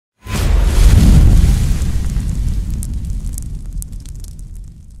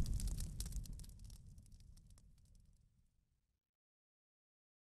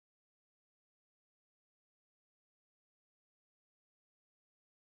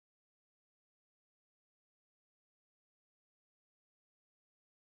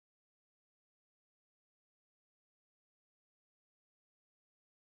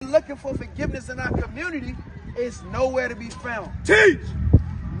looking for forgiveness in our community, it's nowhere to be found. Teach!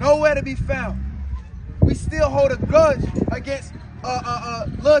 Nowhere to be found. We still hold a grudge against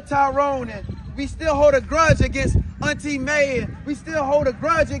Lil Tyrone, and we still hold a grudge against Auntie May, and we still hold a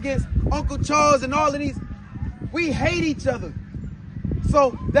grudge against Uncle Charles and all of these. We hate each other.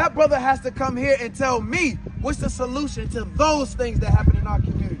 So that brother has to come here and tell me what's the solution to those things that happen in our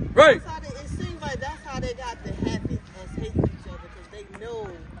community. Right. It seems like that's how they got the habit of hating each other, because they know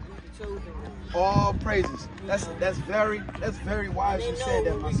we the chosen one. All praises. That's very wise you said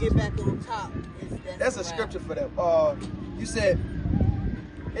that, my sister. Get back on top. That's a scripture for that. You said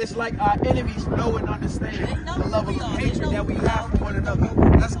it's like our enemies know and understand the level of hatred that we have for one another.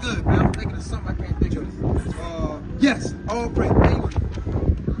 That's good, man. I'm thinking of something I can't think of. Yes, all praise.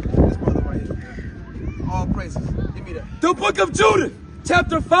 This brother right here. All praises. Give me that. The book of Judith,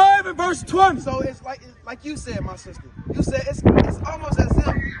 chapter 5 and verse 20. So it's like you said, my sister. You said it's almost as if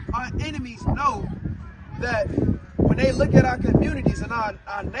our enemies know that when they look at our communities and our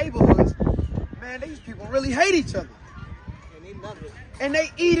neighborhoods, man, these people really hate each other. And they love it. And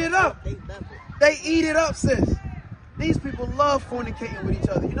they eat it up. They love it. They eat it up, sis. These people love fornicating with each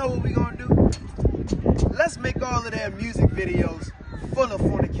other. You know what we're going to do? Let's make all of their music videos full of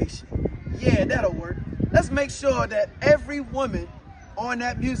fornication. Yeah, that'll work. Let's make sure that every woman on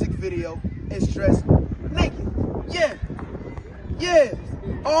that music video is dressed naked. Yeah. Yeah.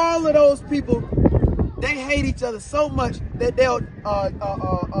 All of those people, they hate each other so much that they'll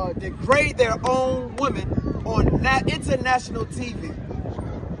degrade their own women on international TV.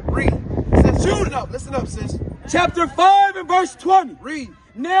 Read. Sis, listen up, sis. Chapter 5 and verse 20. Read.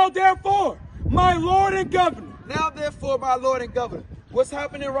 Now therefore, my Lord and Governor. Now therefore, my Lord and Governor. What's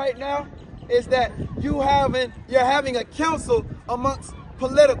happening right now is that you're having a council amongst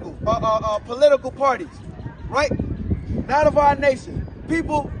political parties, right? Not of our nation.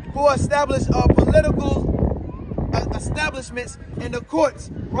 People who establish political establishments in the courts,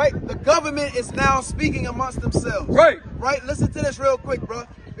 right? The government is now speaking amongst themselves. Right. Right? Listen to this real quick, bro.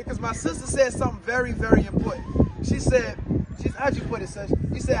 Because my sister said something very, very important. She said, how'd you put it, sis?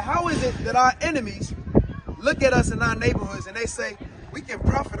 She said, how is it that our enemies look at us in our neighborhoods and they say, we can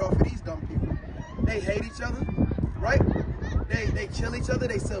profit off of these dumb people? They hate each other, right? They kill each other,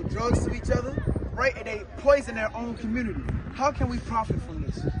 they sell drugs to each other, right? And they poison their own community. How can we profit from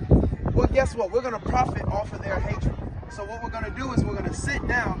this? Well, guess what? We're going to profit off of their hatred. So what we're going to do is we're going to sit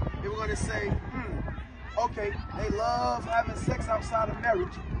down and we're going to say, okay, they love having sex outside of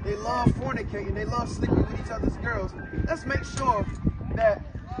marriage. They love fornicating. They love sleeping with each other's girls. Let's make sure that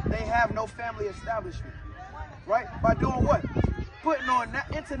they have no family establishment, right? By doing what? Putting on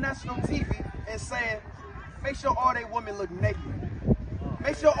international TV and saying, make sure all they women look naked.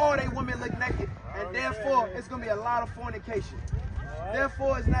 Make sure all they women look naked, and therefore it's going to be a lot of fornication.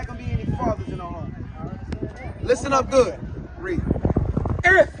 Therefore, it's not going to be any fathers in the home. Listen up good. Read.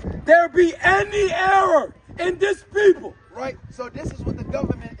 If there be any error in this people. Right? So this is what the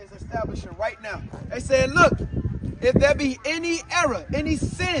government is establishing right now. They say, look, if there be any error, any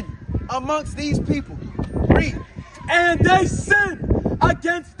sin amongst these people, read. And they sin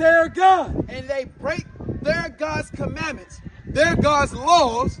against their God. And they break their God's commandments, their God's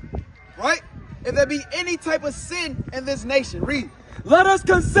laws, right? If there be any type of sin in this nation, read. Let us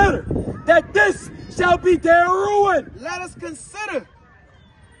consider that this shall be their ruin. Let us consider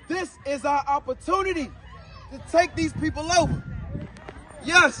this is our opportunity to take these people over.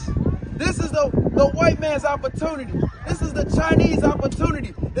 Yes, this is the white man's opportunity. This is the Chinese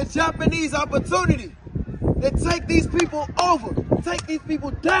opportunity, the Japanese opportunity to take these people over, take these people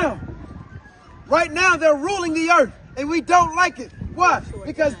down. Right now, they're ruling the earth, and we don't like it. Why?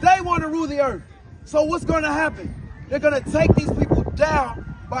 Because they want to rule the earth. So what's going to happen? They're going to take these people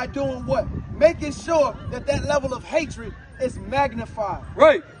down by doing what? Making sure that that level of hatred is magnified.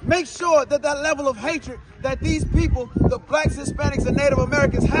 Right. Make sure that that level of hatred that these people, the blacks, Hispanics, and Native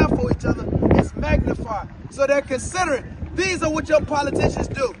Americans have for each other is magnified. So they're considering, these are what your politicians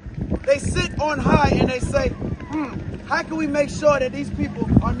do. They sit on high and they say, how can we make sure that these people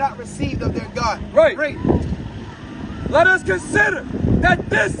are not received of their God? Right. Great. Let us consider that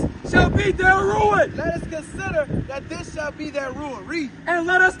this shall be their ruin. Let us consider that this shall be their ruin. Read. And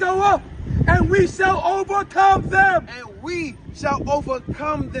let us go up, and we shall overcome them. And we shall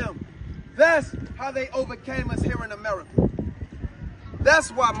overcome them. That's how they overcame us here in America.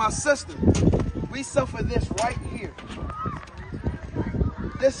 That's why, my sister, we suffer this right here.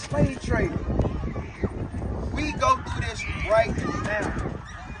 This slave trade. We go through this right now.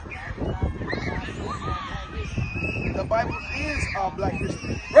 The Bible is our black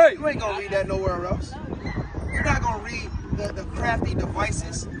history. Right. You ain't gonna read that nowhere else. You're not gonna read the crafty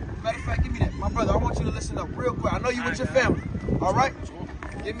devices matter of fact, give me that. My brother, I want you to listen up real quick. I know you with your family. All right?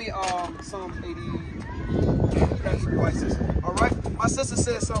 Give me Psalm 80. That's right, sister. All right? My sister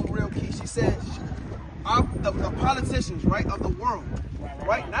said something real key. She said, the politicians, right, of the world,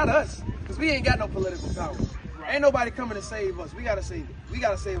 right? Not us, because we ain't got no political power. Ain't nobody coming to save us. We got to save it. We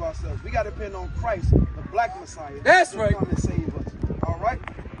got to save ourselves. We got to depend on Christ, the black Messiah. That's right. Come and save us. All right?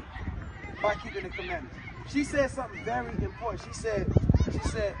 By keeping the commandments. She said something very important. She said,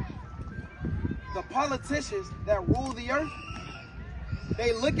 the politicians that rule the earth,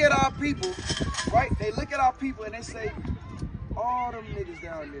 they look at our people, right? They look at our people and they say, all them niggas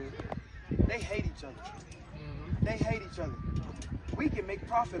down there, they hate each other. They hate each other. We can make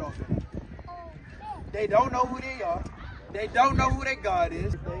profit off of that. They don't know who they are. They don't know who their God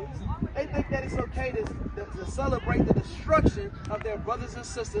is. They think that it's okay to celebrate the destruction of their brothers and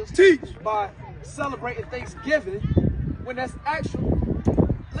sisters by celebrating Thanksgiving when that's actual.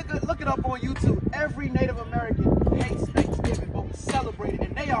 Look it up on YouTube. Every Native American hates Thanksgiving, but we celebrate it,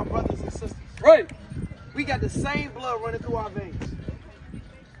 and they are brothers and sisters. Right. We got the same blood running through our veins.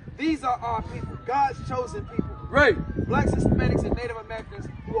 These are our people, God's chosen people. Right. Blacks, Hispanics, and Native Americans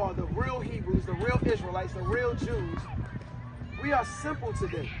who are the real Hebrews, the real Israelites, the real Jews. We are simple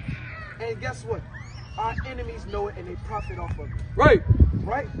today. And guess what? Our enemies know it and they profit off of it. Right.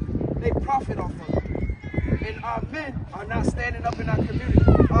 Right? They profit off of it. And our men are not standing up in our community.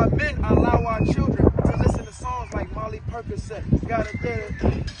 Our men allow our children to listen to songs like Molly Perkins said. Got it there.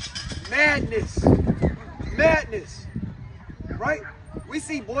 Madness. Madness. Right? We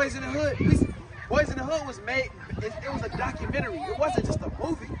see Boys in the Hood. Boys in the Hood was made, it was a documentary. It wasn't just a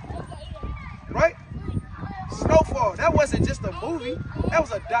movie. Right? Snowfall, that wasn't just a movie. That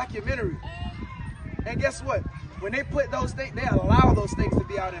was a documentary. And guess what? When they put those things, they allow those things to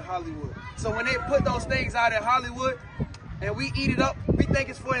be out in Hollywood. So when they put those things out in Hollywood and we eat it up, we think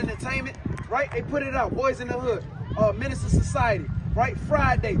it's for entertainment, right? They put it out. Boys in the Hood, Menace to Society, right?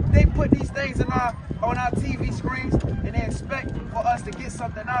 Friday, they put these things on our TV screens and they expect for us to get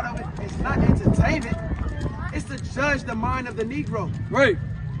something out of it. It's not entertainment. It's to judge the mind of the Negro. Right.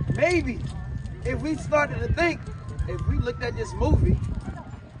 Maybe if we started to think, if we looked at this movie,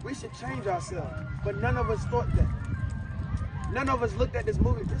 we should change ourselves. But none of us thought that. None of us looked at this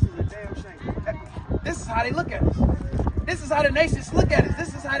movie. This is a damn shame. This is how they look at us. This is how the nations look at us.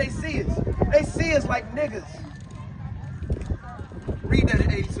 This is how they see us. They see us like niggas. Read that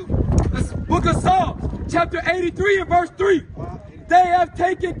in 82. This book of Psalms, chapter 83 and verse 3. They have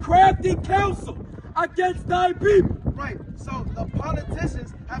taken crafty counsel against thy people. Right. So the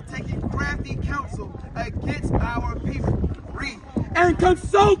politicians have taken crafty counsel against our people. Read. And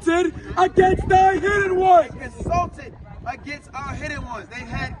consulted against thy hidden ones. They consulted against our hidden ones. They've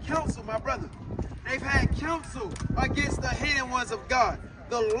had counsel, my brother. They've had counsel against the hidden ones of God.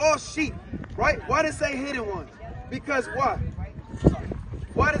 The lost sheep. Right? Why does it say hidden ones? Because why?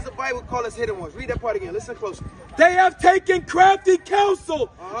 Why does the Bible call us hidden ones? Read that part again. Listen closely. They have taken crafty counsel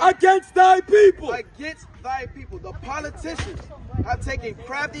against thy people. Against thy people. The politicians have taken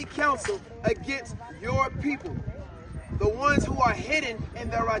crafty counsel against your people. The ones who are hidden in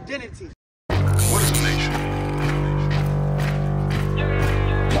their identity. What is a nation?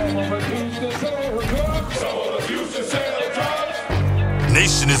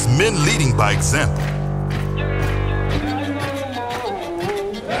 Nation is men leading by example.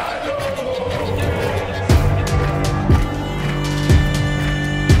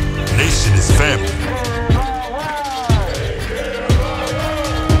 Nation is family.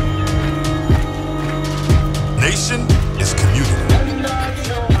 Nation is community.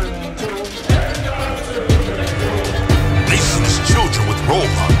 Nation is children with role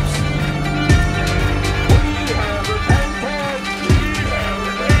models.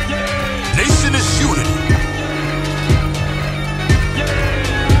 Nation is unity.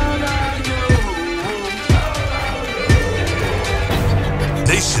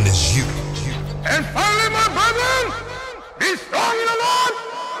 Nation is you. And finally, my brethren, be strong in the Lord.